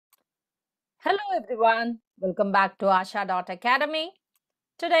Hello everyone, welcome back to Asha.Academy.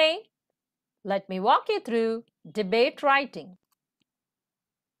 Today, let me walk you through debate writing.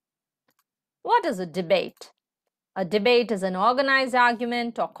 What is a debate? A debate is an organized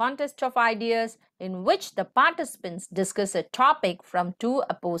argument or contest of ideas in which the participants discuss a topic from two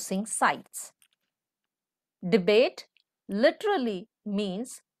opposing sides. Debate literally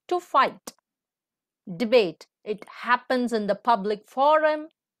means to fight. Debate, it happens in the public forum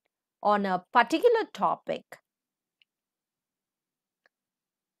on a particular topic.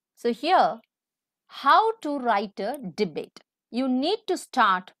 So here, how to write a debate. You need to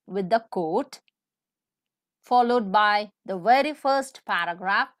start with the quote followed by the very first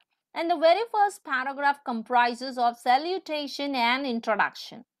paragraph, and the very first paragraph comprises of salutation and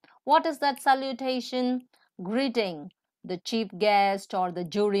introduction. What is that salutation? Greeting the chief guest or the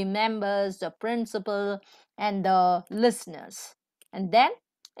jury members, the principal and the listeners. And then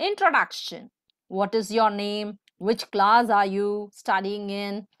introduction. What is your name? Which class are you studying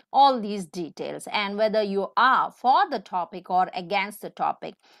in? All these details, and whether you are for the topic or against the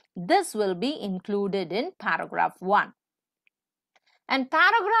topic. This will be included in paragraph 1. And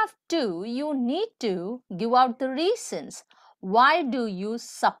paragraph 2, you need to give out the reasons. Why do you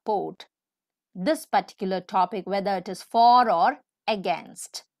support this particular topic, whether it is for or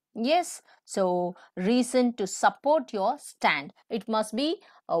against? Yes, so reason to support your stand. It must be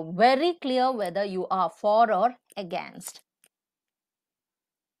very clear whether you are for or against.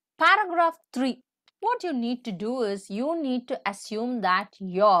 Paragraph 3. What you need to do is you need to assume that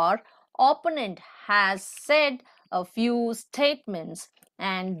your opponent has said a few statements,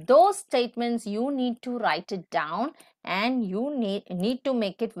 and those statements you need to write it down, and you need to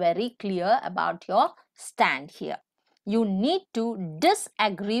make it very clear about your stand here. You need to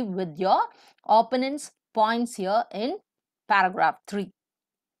disagree with your opponent's points here in paragraph 3.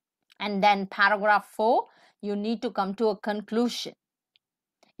 And then paragraph 4, you need to come to a conclusion.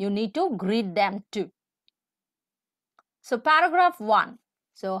 You need to greet them too. So paragraph 1.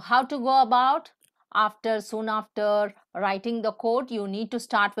 So how to go about? Soon after writing the quote, you need to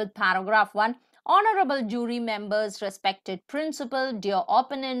start with paragraph 1. Honorable jury members, respected principal, dear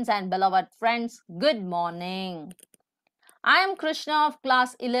opponents and beloved friends, good morning. I am Krishna of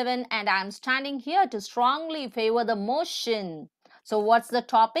class 11 and I am standing here to strongly favor the motion. So what's the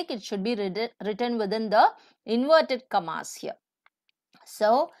topic? It should be written within the inverted commas here.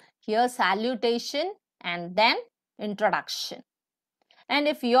 So here salutation and then introduction. And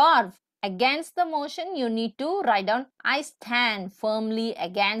if you are against the motion, you need to write down I stand firmly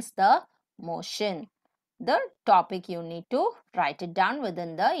against the motion. The topic you need to write it down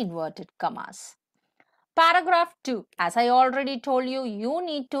within the inverted commas. Paragraph 2, as I already told you, you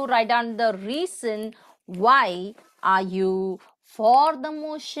need to write down the reason why are you for the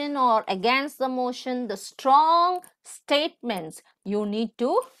motion or against the motion. The strong statements you need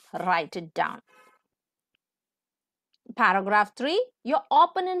to write it down. Paragraph 3, your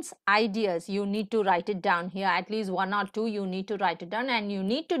opponent's ideas, you need to write it down here. At least 1 or 2 you need to write it down, and you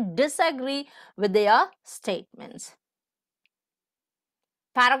need to disagree with their statements.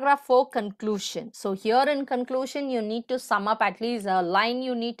 Paragraph 4, conclusion. So here in conclusion, you need to sum up at least a line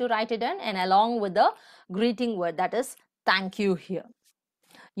you need to write it in, and along with the greeting word, that is thank you here.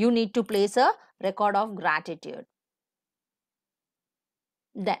 You need to place a record of gratitude.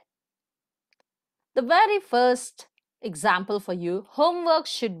 Then, the very first example for you, homework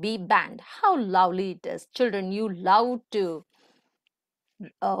should be banned. How lovely it is. Children, you love to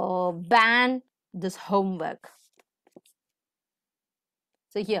ban this homework.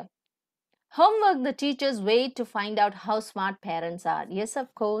 So here, homework, the teacher's way to find out how smart parents are. Yes,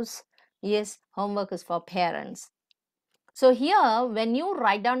 of course. Yes, homework is for parents. So here, when you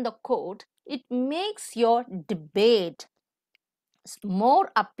write down the quote, it makes your debate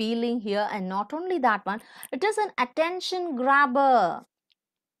more appealing here. And not only that one, it is an attention grabber.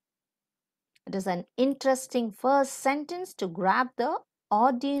 It is an interesting first sentence to grab the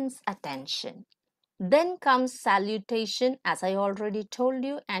audience attention. Then comes salutation, as I already told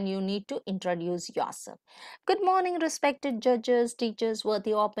you, and you need to introduce yourself. Good morning, respected judges, teachers,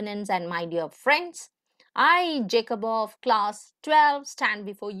 worthy opponents, and my dear friends. I, Jacob of class 12, stand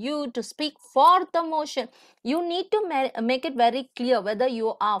before you to speak for the motion. You need to make it very clear whether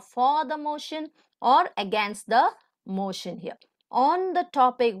you are for the motion or against the motion here. On the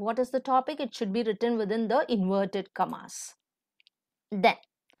topic, what is the topic? It should be written within the inverted commas. Then,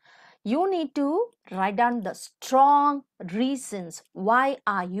 you need to write down the strong reasons. Why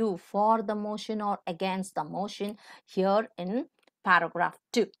are you for the motion or against the motion here in paragraph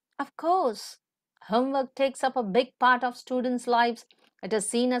 2. Of course, homework takes up a big part of students' lives. It is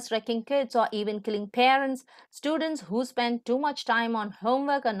seen as wrecking kids or even killing parents. Students who spend too much time on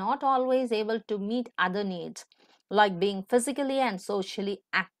homework are not always able to meet other needs, like being physically and socially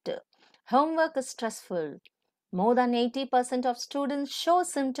active. Homework is stressful. More than 80% of students show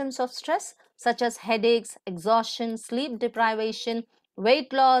symptoms of stress such as headaches, exhaustion, sleep deprivation,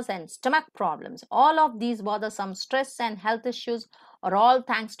 weight loss, and stomach problems. All of these bothersome stress and health issues are all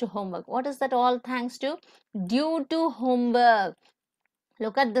thanks to homework. What is that all thanks to? Due to homework.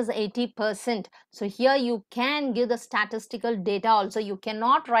 Look at this 80%. So here you can give the statistical data also. You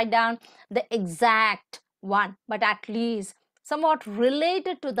cannot write down the exact one, but at least somewhat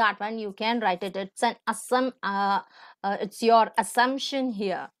related to that one you can write it. It's an it's your assumption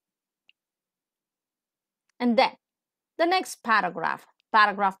here. And then the next paragraph,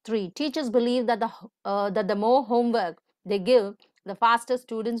 paragraph 3, teachers believe that the more homework they give, the faster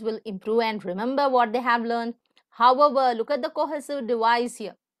students will improve and remember what they have learned. However, look at the cohesive device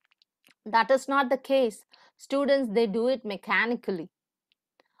here. That is not the case. Students, they do it mechanically.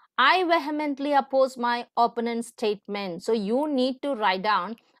 I vehemently oppose my opponent's statement. So you need to write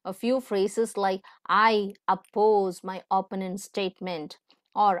down a few phrases like I oppose my opponent's statement,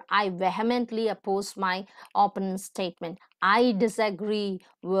 or I vehemently oppose my opponent's statement. I disagree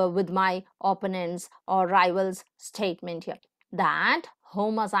with my opponent's or rival's statement here. That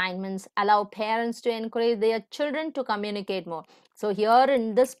home assignments allow parents to encourage their children to communicate more. So here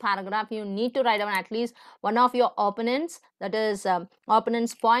in this paragraph, you need to write down at least one of your opponents, that is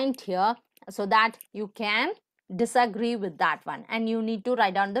opponent's point here, so that you can disagree with that one, and you need to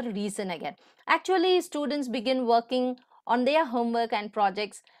write down the reason again. Actually, students begin working on their homework and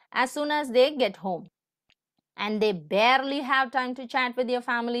projects as soon as they get home, and they barely have time to chat with their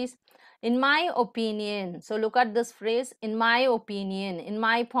families. In my opinion, so look at this phrase, in my opinion, in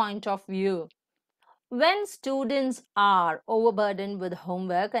my point of view. When students are overburdened with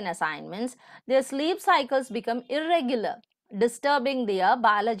homework and assignments, their sleep cycles become irregular, disturbing their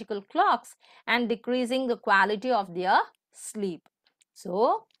biological clocks and decreasing the quality of their sleep.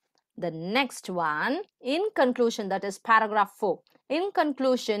 So, the next one, in conclusion, that is paragraph 4. In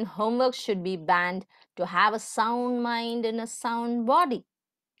conclusion, homework should be banned to have a sound mind and a sound body.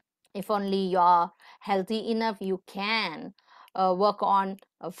 If only you're healthy enough, you can work on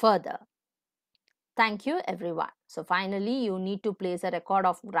further. Thank you, everyone. So finally, you need to place a record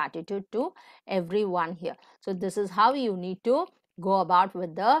of gratitude to everyone here. So this is how you need to go about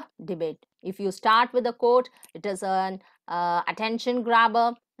with the debate. If you start with a quote, it is an attention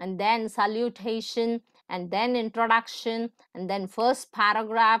grabber, and then salutation, and then introduction, and then first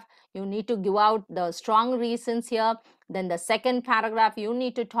paragraph, you need to give out the strong reasons here. Then the second paragraph, you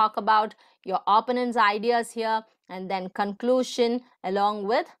need to talk about your opponent's ideas here, and then conclusion along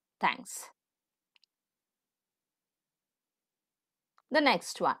with thanks. The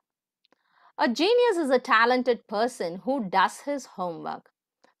next one. A genius is a talented person who does his homework.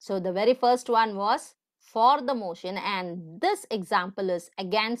 So the very first one was for the motion, and this example is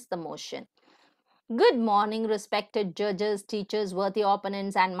against the motion. Good morning, respected judges, teachers, worthy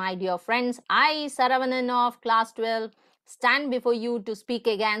opponents, and my dear friends. I, Saravanan of class 12, stand before you to speak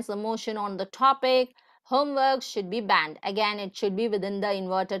against the motion on the topic homework should be banned. Again, it should be within the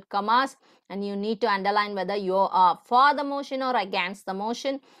inverted commas, and you need to underline whether you are for the motion or against the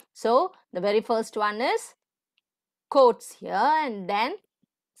motion. So, the very first one is quotes here, and then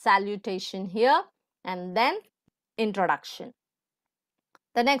salutation here, and then introduction.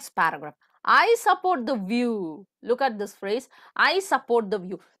 The next paragraph. I support the view. Look at this phrase. I support the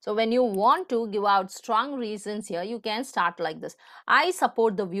view. So when you want to give out strong reasons here, you can start like this. I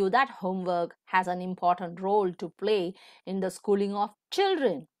support the view that homework has an important role to play in the schooling of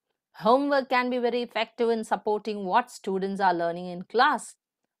children. Homework can be very effective in supporting what students are learning in class.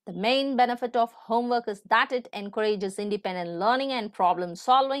 The main benefit of homework is that it encourages independent learning and problem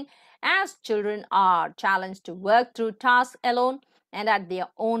solving, as children are challenged to work through tasks alone and at their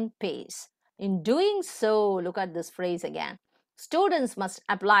own pace. In doing so, look at this phrase again. Students must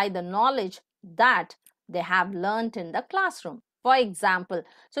apply the knowledge that they have learned in the classroom. For example,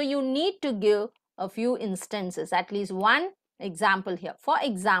 so you need to give a few instances, at least one example here. For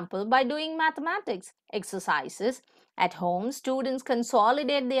example, by doing mathematics exercises at home, students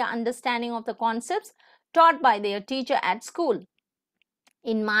consolidate their understanding of the concepts taught by their teacher at school.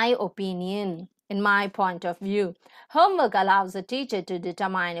 In my opinion, in my point of view, homework allows a teacher to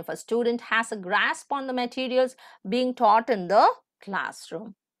determine if a student has a grasp on the materials being taught in the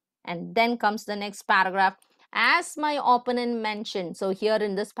classroom. And then comes the next paragraph. As my opponent mentioned, so here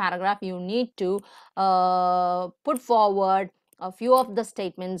in this paragraph, you need to put forward a few of the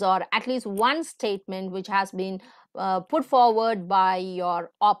statements, or at least one statement which has been put forward by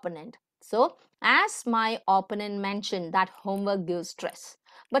your opponent. So, as my opponent mentioned that homework gives stress,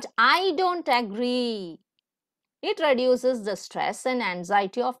 but I don't agree. It reduces the stress and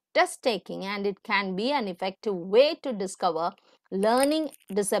anxiety of test taking, and it can be an effective way to discover learning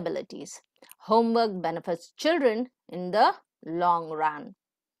disabilities. Homework benefits children in the long run.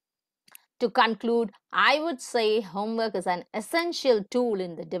 To conclude, I would say homework is an essential tool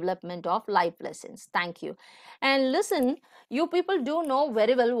in the development of life lessons. Thank you. And listen, you people do know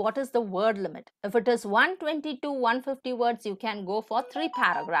very well what is the word limit. If it is 120 to 150 words, you can go for 3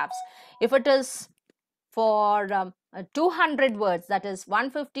 paragraphs. If it is for 200 words, that is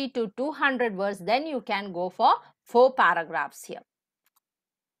 150 to 200 words, then you can go for 4 paragraphs here.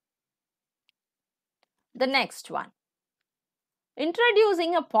 The next one.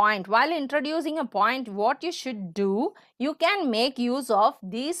 Introducing a point. While introducing a point, what you should do, you can make use of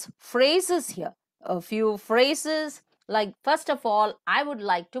these phrases here. A few phrases like, first of all, I would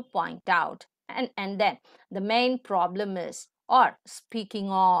like to point out, and then the main problem is, or speaking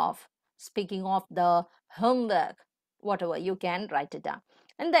of the homework, whatever, you can write it down.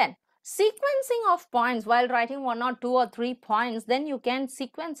 And then sequencing of points. While writing 1 or 2 or 3 points, then you can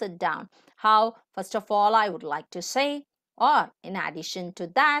sequence it down. How? First of all, I would like to say, or in addition to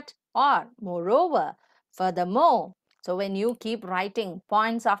that, or moreover, furthermore. So when you keep writing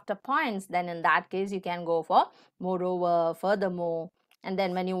points after points, then in that case you can go for moreover, furthermore. And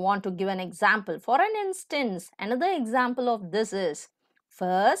then when you want to give an example, for an instance, another example of this is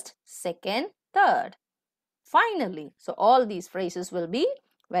first, second, third, finally. So all these phrases will be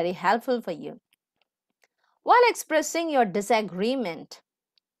very helpful for you. While expressing your disagreement,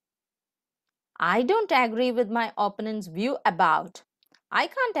 I don't agree with my opponent's view about. I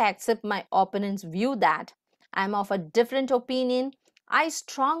can't accept my opponent's view that. I'm of a different opinion. I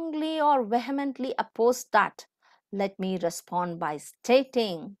strongly or vehemently oppose that. Let me respond by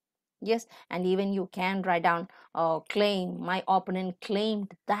stating. Yes, and even you can write down claim. My opponent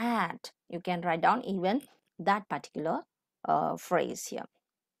claimed that. You can write down even that particular phrase here.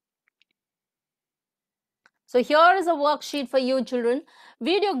 So here is a worksheet for you children.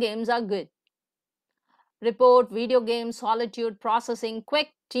 Video games are good. Report, video games, solitude, processing,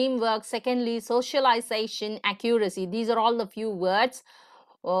 quick, teamwork, secondly, socialization, accuracy. These are all the few words.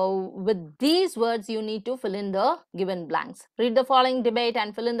 With these words, you need to fill in the given blanks. Read the following debate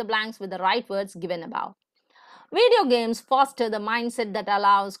and fill in the blanks with the right words given above. Video games foster the mindset that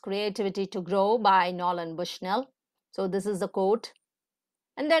allows creativity to grow, by Nolan Bushnell. So this is the quote.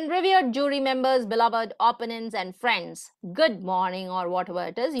 And then, revered jury members, beloved opponents and friends, good morning, or whatever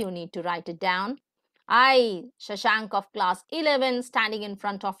it is, you need to write it down. I, Shashank of class 11, standing in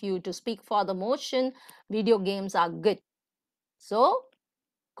front of you to speak for the motion, video games are good. So,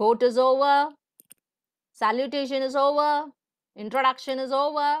 quote is over, salutation is over, introduction is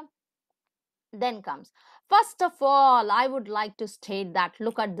over. Then comes, first of all, I would like to state that,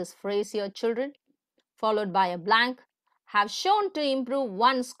 look at this phrase here, children, followed by a blank, have shown to improve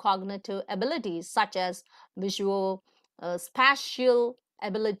one's cognitive abilities such as visual, spatial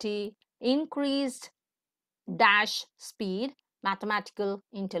ability, increased dash speed, mathematical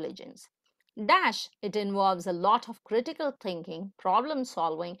intelligence. Dash, it involves a lot of critical thinking, problem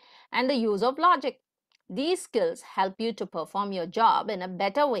solving, and the use of logic. These skills help you to perform your job in a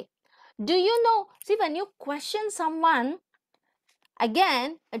better way. Do you know, see, when you question someone,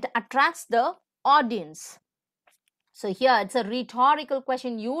 again, it attracts the audience. So here it's a rhetorical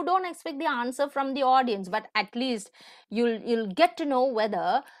question. You don't expect the answer from the audience, but at least you'll get to know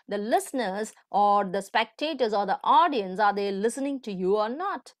whether the listeners or the spectators or the audience, are they listening to you or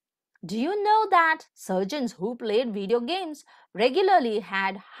not. Do you know that surgeons who played video games regularly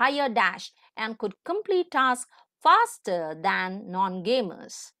had higher dash and could complete tasks faster than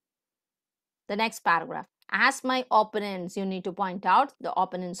non-gamers? The next paragraph. As my opponents, you need to point out the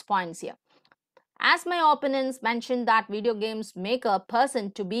opponent's points here. As my opponents mentioned that video games make a person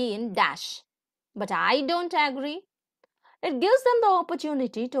to be in dash. But I don't agree. It gives them the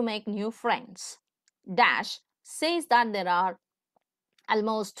opportunity to make new friends. Dash says that there are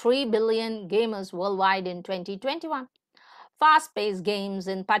almost 3 billion gamers worldwide in 2021. Fast-paced games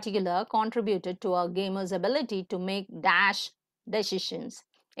in particular contributed to a gamer's ability to make dash decisions.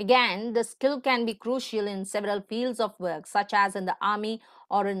 Again, the skill can be crucial in several fields of work, such as in the army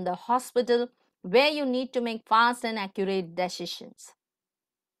or in the hospital, where you need to make fast and accurate decisions.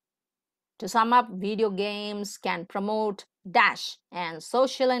 To sum up, video games can promote dash and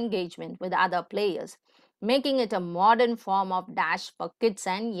social engagement with other players, making it a modern form of dash for kids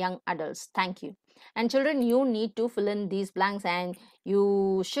and young adults. Thank you. And children, you need to fill in these blanks and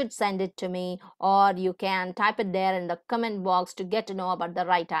you should send it to me, or you can type it there in the comment box to get to know about the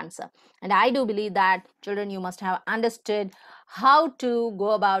right answer. And I do believe that children, you must have understood how to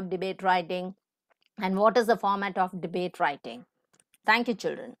go about debate writing and what is the format of debate writing. Thank you,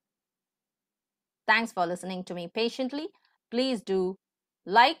 children. Thanks for listening to me patiently. Please do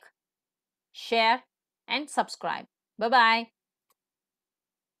like, share, and subscribe. Bye bye.